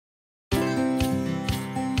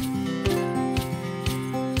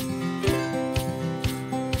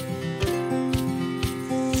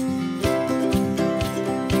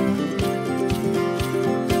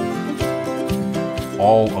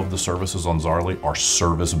of the services on Zaarly are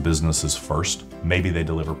service businesses first. Maybe they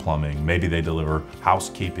deliver plumbing, maybe they deliver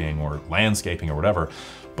housekeeping or landscaping or whatever.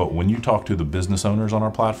 But when you talk to the business owners on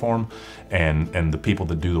our platform and the people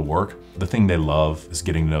that do the work, the thing they love is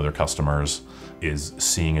getting to know their customers, is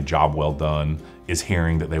seeing a job well done, is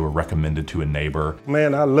hearing that they were recommended to a neighbor.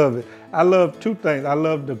 Man, I love it. I love two things. I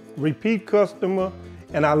love the repeat customer,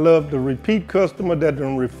 and I love the repeat customer that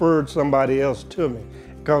done referred somebody else to me,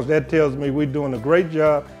 because that tells me we're doing a great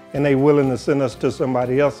job and they're willing to send us to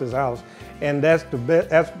somebody else's house. And that's the best.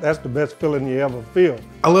 That's the best feeling you ever feel.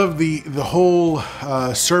 I love the whole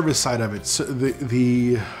service side of it. So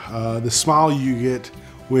the smile you get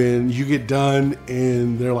when you get done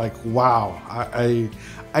and they're like, "Wow, I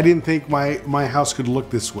didn't think my house could look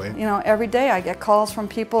this way." You know, every day I get calls from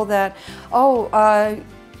people that, oh,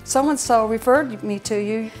 so-and-so referred me to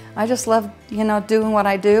you. I just love, you know, doing what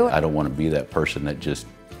I do. I don't want to be that person that just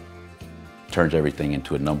turns everything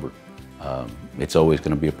into a number. It's always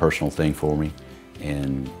going to be a personal thing for me,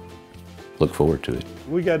 and look forward to it.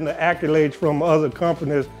 We got the accolades from other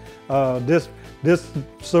companies. This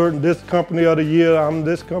company of the year, I'm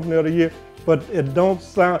this company of the year, but it don't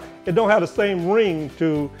have the same ring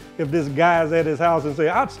to if this guy's at his house and say,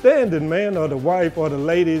 "Outstanding, man," or the wife or the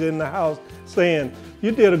lady in the house saying,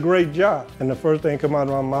 "You did a great job." And the first thing come out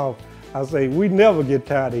of my mouth, I say, we never get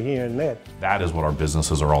tired of hearing that. That is what our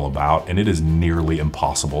businesses are all about, and it is nearly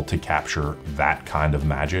impossible to capture that kind of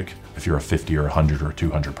magic if you're a 50 or 100 or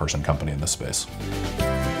 200 person company in this space.